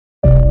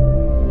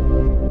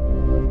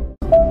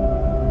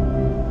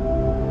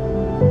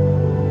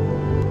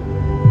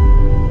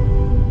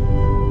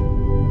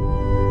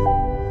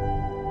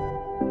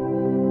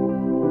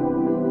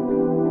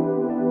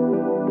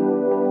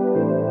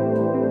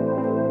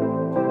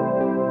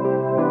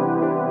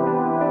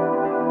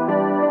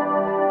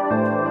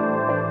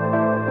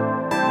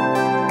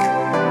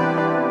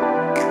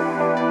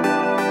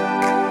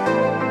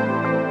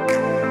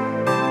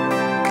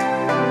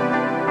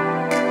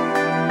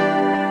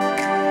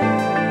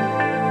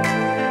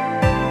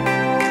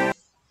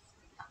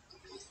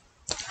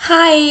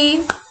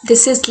Hi,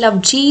 this is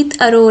Lovejeet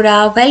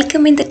Arora.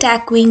 Welcome in the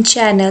Tech Queen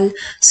channel.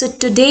 So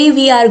today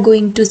we are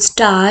going to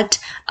start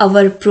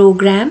our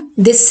program.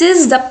 This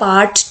is the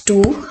part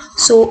 2.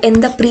 So in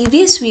the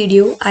previous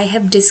video, I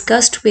have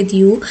discussed with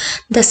you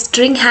the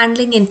string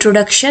handling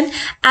introduction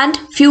and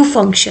few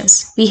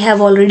functions we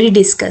have already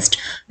discussed.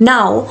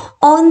 Now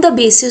on the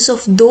basis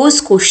of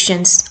those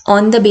questions,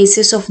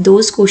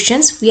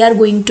 we are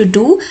going to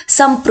do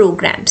some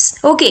programs.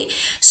 Okay,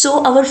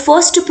 so our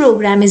first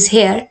program is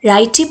here.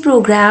 Write a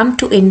program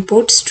to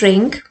input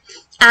string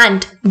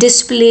and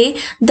display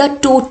the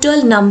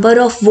total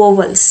number of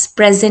vowels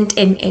present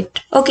in it.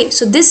 Okay,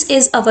 so this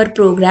is our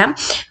program.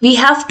 We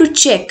have to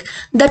check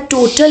the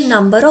total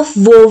number of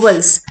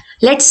vowels.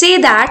 Let's say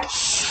that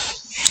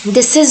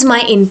this is my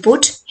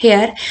input.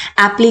 Here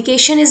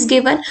application is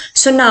given.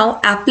 So now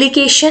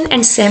application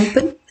and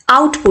sample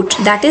output,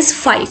 that is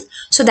 5.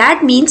 So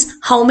that means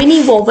how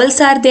many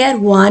vowels are there?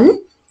 1.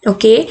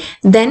 Okay,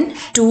 then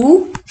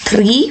 2,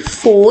 3,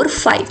 4,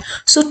 5.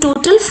 So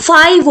total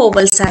 5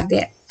 vowels are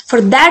there. For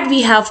that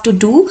we have to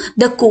do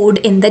the code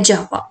in the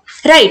Java.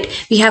 Right,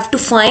 we have to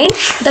find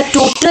the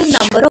total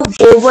number of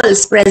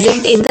vowels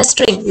present in the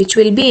string which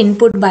will be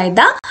input by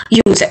the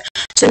user.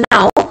 So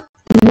now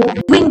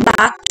moving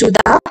back to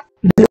the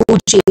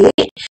BlueJ.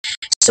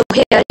 So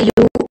here you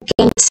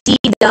can see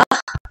the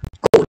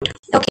code.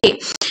 Okay,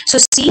 so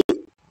see,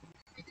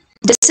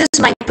 this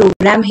is my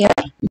program here.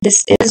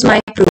 This is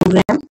my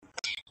program.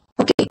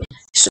 Okay,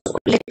 so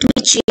let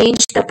me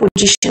change the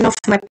position of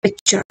my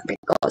picture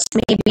because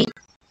maybe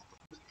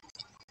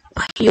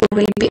you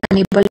will be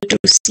unable to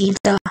see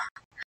the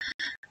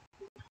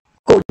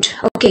code.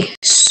 Okay,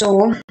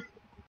 so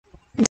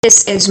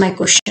this is my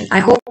question. I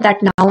hope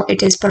that now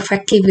it is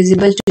perfectly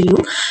visible to you.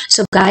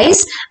 So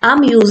guys,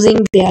 I'm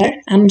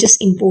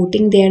just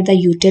importing there the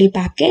util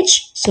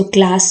package. So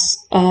class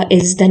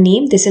is the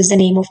name. This is the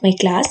name of my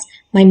class,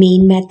 my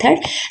main method.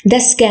 The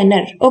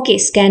scanner, okay,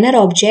 scanner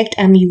object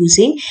I'm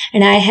using,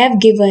 and I have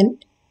given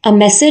a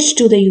message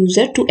to the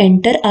user to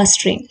enter a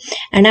string,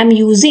 and I'm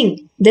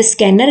using the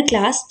scanner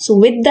class. So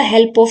with the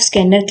help of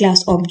scanner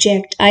class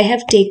object, I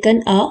have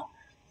taken a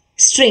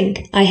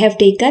string. I have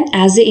taken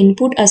as a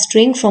input a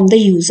string from the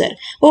user.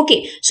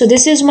 Okay, so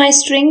this is my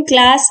string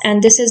class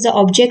and this is the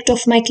object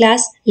of my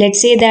class.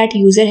 Let's say that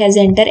user has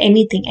entered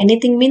anything.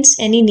 Anything means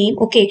any name.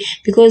 Okay,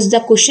 because the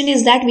question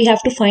is that we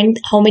have to find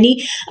how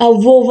many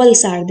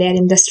vowels are there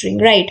in the string,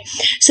 right?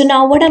 So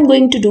now what I'm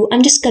going to do,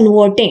 I'm just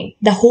converting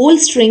the whole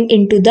string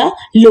into the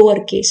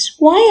lowercase.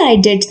 Why I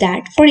did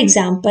that? For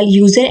example,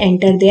 user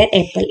entered their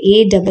apple,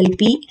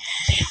 A-double-P.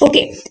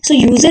 Okay, so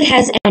user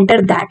has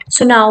entered that.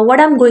 So now what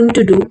I'm going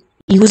to do,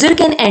 user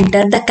can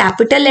enter the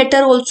capital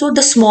letter also,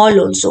 the small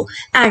also.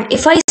 And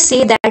if I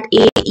say that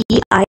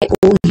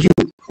A-E-I-O-U,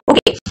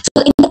 okay,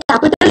 so in the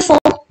capital form,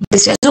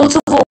 this is also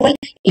vowel.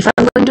 If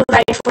I'm going to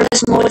write for the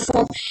small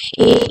form,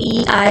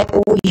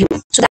 A-E-I-O-U,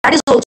 so that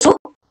is also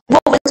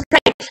vowels,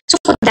 right? So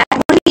for that,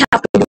 what we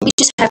have to do, we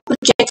just have to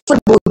check for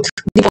both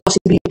the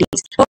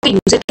possibilities. Okay,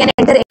 user can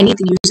enter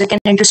anything. User can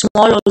enter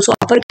small also,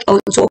 upper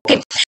also.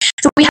 Okay,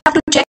 so we have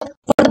to check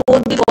for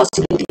both the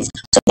possibilities.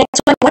 So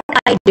that's why what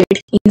I did,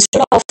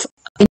 instead of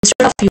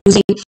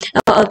using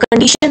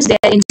conditions there,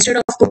 instead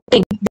of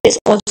putting this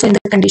also in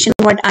the condition,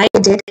 what I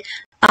did,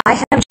 I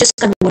have just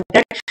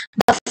converted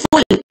the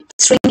full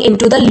string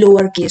into the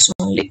lowercase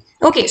only.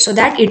 Okay, so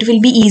that it will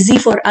be easy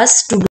for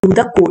us to do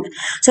the code.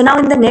 So now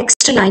in the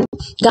next line,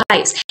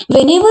 guys,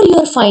 whenever you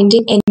are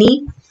finding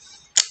anything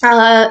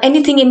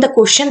in the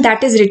question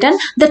that is written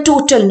the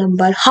total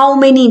number, how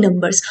many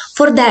numbers,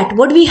 for that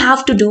what we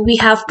have to do, we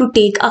have to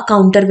take a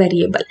counter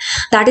variable,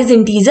 that is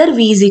integer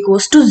v is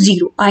equals to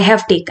 0. I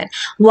have taken.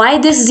 Why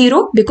this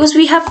 0? Because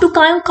we have to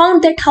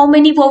count that how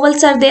many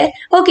vowels are there.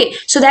 Okay,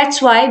 so that's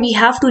why we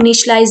have to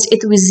initialize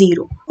it with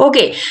 0.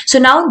 Okay, so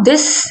now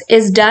this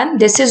is done,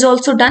 this is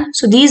also done.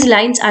 So these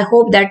lines, I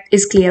hope that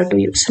is clear to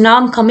you. So now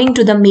I'm coming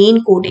to the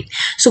main coding.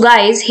 So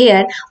guys,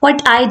 here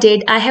what I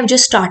did, I have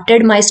just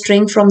started my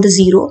string from the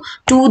 0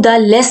 to the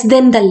less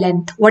than the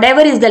length,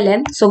 whatever is the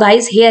length. So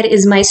guys, here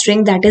is my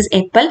string, that is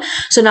apple.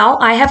 So now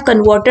I have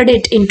converted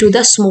it into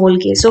the small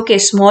case. Okay,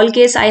 small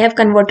case I have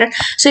converted.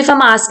 So if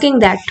I'm asking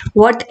that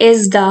what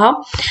is the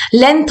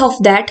length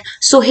of that,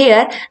 so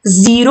here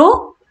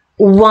 0,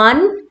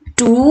 1,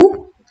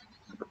 2,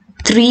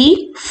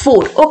 3,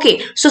 4.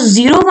 Okay, so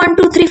 0, 1,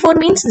 2, 3, 4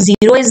 means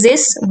 0 is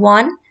this,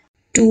 1,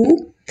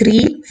 2,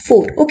 3,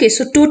 4. Okay,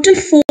 so total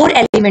 4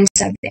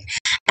 elements are there,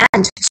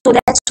 and so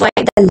that's why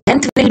the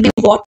length will be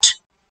what?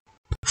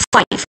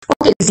 5.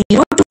 Okay,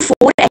 0 to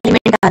 4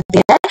 elements are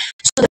there,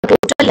 so the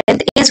total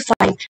length is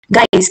 5.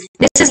 Guys,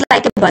 this is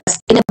like a bus.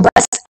 In a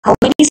bus, how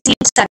many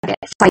seats are there?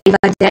 5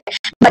 are there,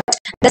 but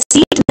the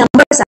seat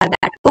numbers are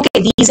that.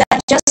 Okay, these are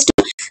just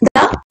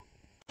the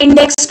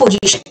index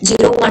position,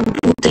 0, 1,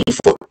 2, 3,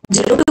 4.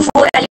 0 to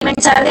 4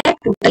 elements are there,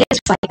 total is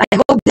 5. I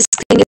hope this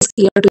thing is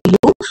clear to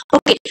you.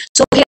 Okay,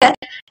 so here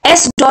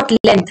s dot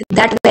length,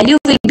 that value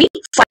will be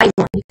 5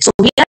 only. So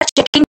we are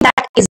checking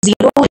that is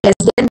 0 less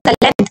than the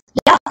length.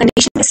 Yeah,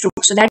 condition is true.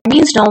 So that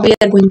means now we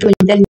are going to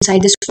enter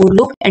inside this for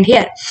loop, and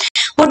here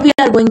what we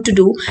are going to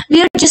do, we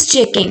are just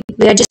checking.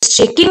 We are just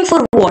checking for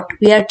what?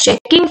 We are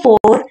checking for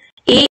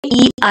A,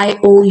 E, I,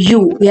 O, U.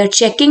 We are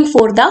checking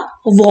for the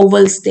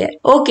vowels there.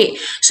 Okay,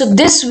 so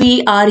this we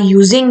are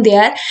using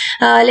there.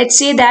 Let's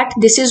say that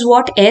this is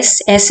what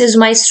S is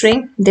my string,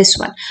 this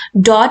one.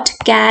 Dot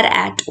char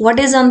at. What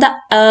is on the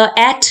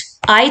at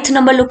ith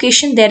number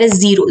location? There is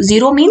 0.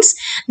 0 means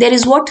there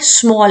is what?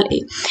 Small a.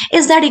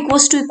 Is that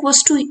equals to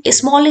a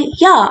small a?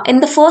 Yeah,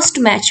 in the first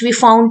match we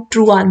found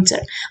true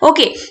answer.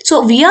 Okay, so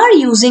we are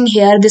using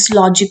here this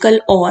logical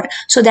or.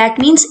 So that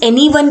means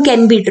anyone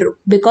can be true,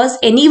 because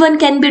anyone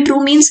can be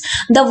true means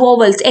the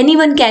vowels,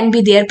 anyone can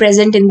be there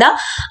present in the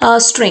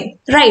string,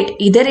 right?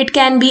 Either it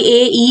can be A,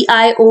 E,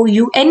 I, O,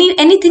 U,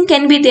 anything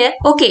can be there.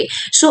 Okay,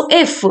 so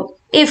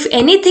if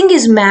anything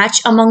is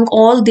matched among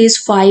all these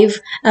 5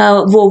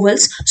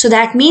 vowels, so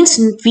that means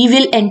we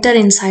will enter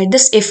inside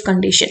this if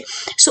condition.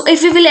 So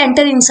if we will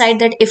enter inside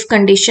that if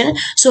condition,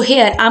 so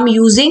here I'm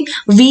using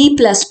V++.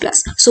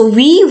 So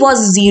V was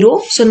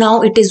 0, so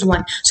now it is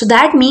 1. So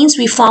that means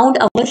we found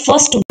our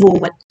first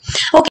vowel.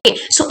 Okay,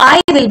 so I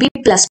will be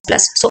plus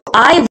plus. So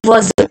I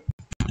was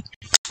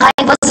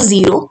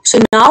 0, so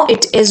now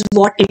it is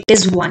what? It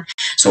is 1.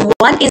 So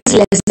 1 is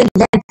less than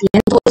length.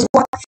 Length was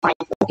what? 5.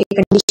 Okay,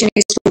 condition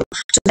is true.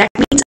 So that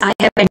means I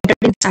have entered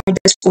inside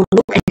this for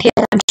loop, and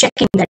here I'm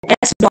checking that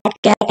s dot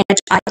char at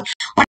I.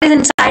 What is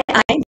inside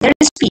I? There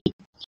is p.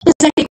 Is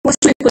that equals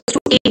to a?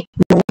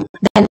 No.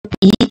 Then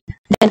e,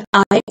 then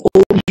I, o,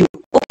 u.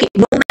 Okay,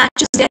 no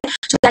matches there.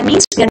 So that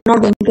means we are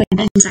not going to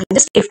enter inside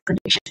this if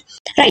condition,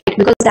 right?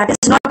 Because that is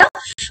not a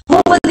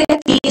vowel there.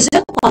 P is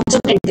a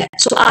consonant there.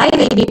 So I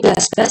will be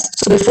plus plus.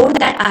 So before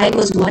that I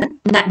was 1.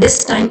 Now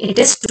this time it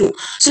is 2.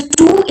 So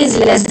 2 is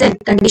less than,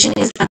 condition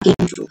is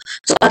again true.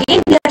 So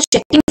again we are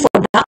checking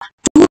for the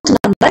truth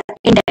number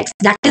index.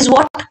 That is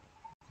what?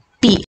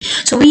 P.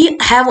 So we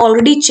have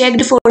already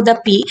checked for the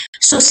P.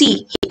 So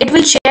see, it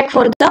will check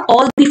for the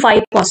all the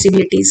 5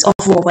 possibilities of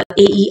vowel A,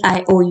 E,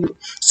 I, O, U.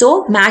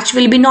 So match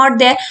will be not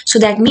there. So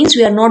that means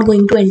we are not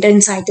going to enter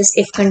inside this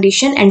if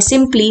condition, and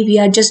simply we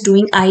are just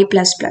doing I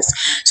plus plus.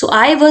 So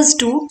I was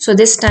 2. So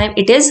this time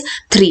it is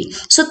 3.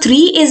 So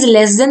 3 is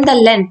less than the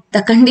length.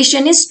 The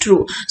condition is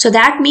true. So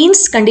that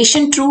means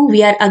condition true.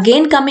 We are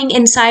again coming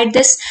inside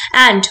this,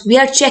 and we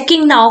are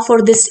checking now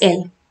for this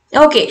L.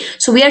 Okay,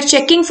 so we are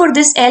checking for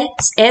this L,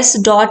 s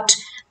dot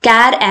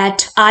char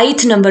at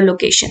ith number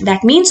location.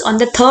 That means on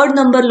the 3rd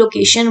number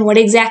location, what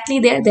exactly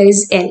there? There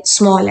is L,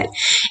 small l.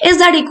 Is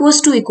that equals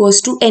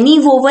to any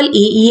vowel A,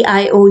 E,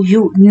 I, O,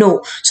 U?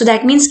 No. So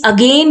that means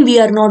again we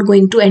are not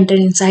going to enter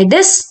inside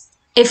this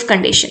if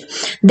condition.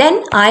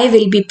 Then I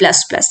will be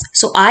plus plus.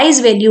 So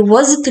I's value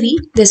was 3.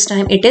 This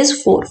time it is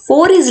 4.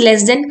 4 is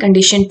less than,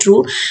 condition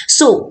true.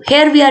 So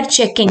here we are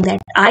checking that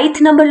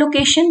ith number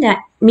location. That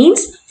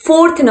means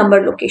 4th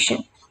number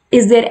location.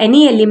 Is there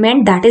any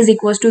element that is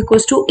equals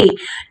to A?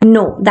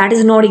 No, that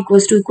is not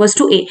equals to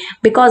A,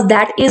 because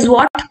that is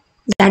what?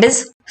 That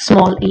is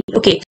small a.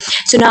 Okay,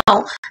 so now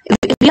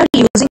we are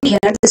using here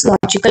this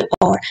logical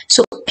or.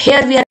 So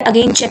here we are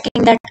again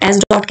checking that s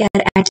dot char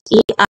at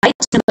a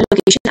ith number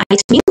location.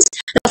 Ith means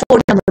the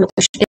 4th number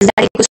location. Is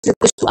that equals to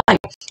I?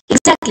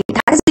 Exactly,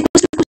 that is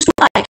equals to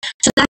I.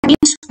 So that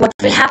means what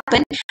will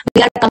happen?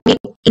 We are coming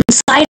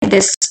inside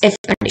this if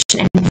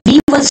condition, and v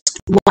was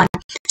 1.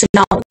 So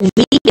now v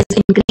is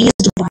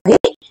increased by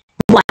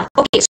 1.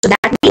 Okay, so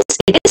that means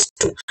it is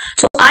 2.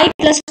 So I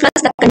plus plus,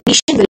 the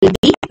condition will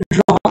be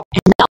wrong,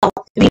 and now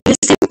we will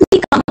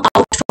simply come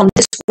out from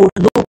this for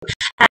loop,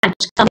 and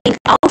coming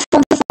out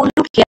from the for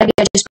loop, here we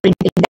are just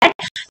printing that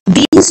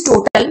these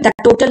total, the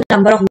total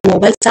number of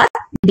vowels are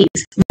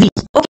these v.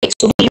 Okay,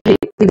 so we will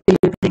be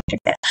printed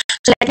there.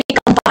 So let me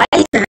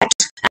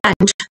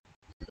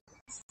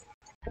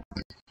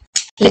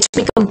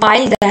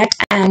compile that,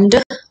 and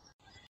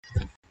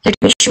let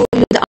me show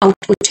you the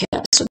output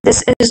here. So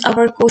this is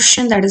our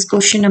question, that is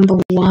question number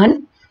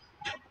 1.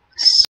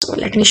 So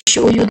let me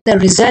show you the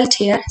result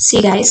here.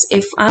 See guys,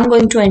 if I'm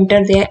going to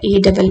enter there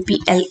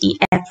APPLE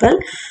apple,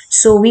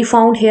 so we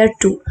found here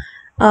 2.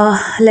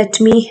 Let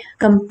me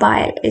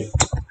compile it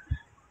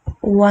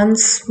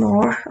once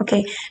more.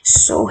 Okay,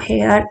 so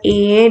here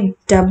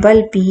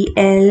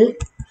APPL,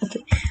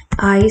 okay,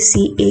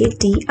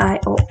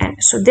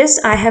 ICATION. So this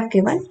I have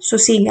given. So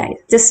see guys,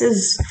 this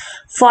is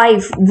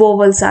 5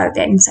 vowels are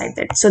there inside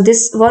that. So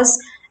this was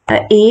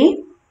A,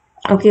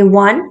 okay,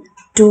 1,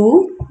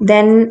 2,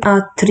 then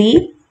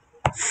 3,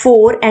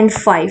 4 and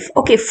 5.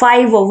 Okay,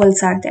 5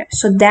 vowels are there.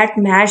 So that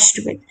matched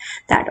with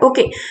that.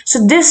 Okay,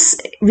 so this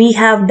we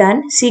have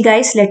done. See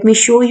guys, let me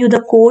show you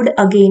the code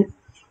again.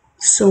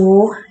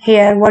 So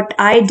here what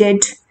I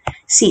did,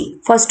 see,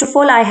 first of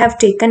all I have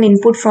taken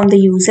input from the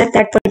user.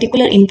 That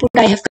particular input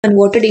I have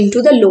converted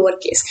into the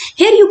lowercase.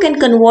 Here you can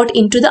convert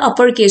into the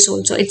uppercase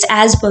also. It's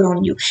as per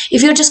on you.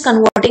 If you're just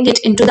converting it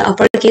into the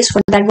uppercase,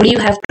 for that what do you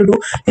have to do?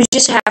 You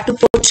just have to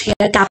put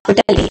here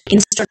capital A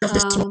instead of the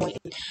small a.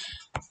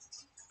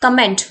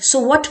 comment. So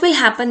what will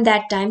happen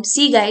that time?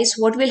 See guys,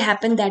 what will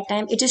happen that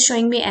time? It is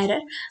showing me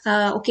error.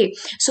 Okay,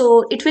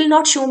 so it will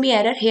not show me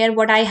error here.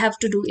 What I have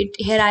to do, it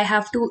here I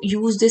have to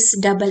use this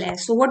double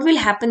S. So what will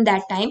happen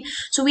that time?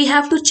 So we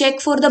have to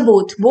check for the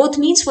both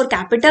means for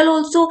capital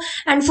also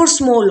and for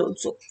small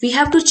also. We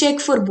have to check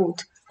for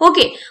both.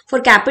 Okay,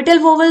 for capital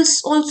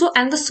vowels also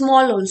and the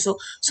small also.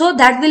 So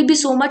that will be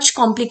so much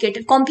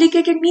complicated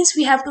means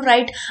we have to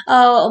write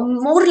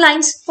more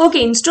lines.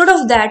 Okay, instead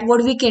of that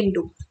what we can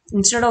do,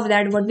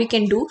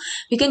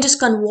 we can just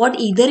convert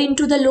either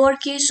into the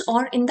lowercase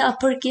or in the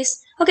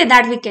uppercase. Okay,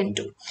 that we can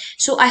do.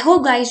 So I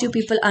hope guys you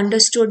people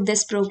understood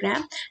this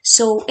program.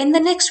 So in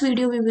the next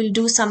video we will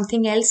do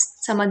something else,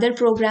 some other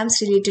programs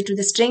related to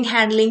the string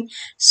handling.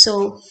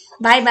 So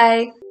bye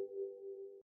bye.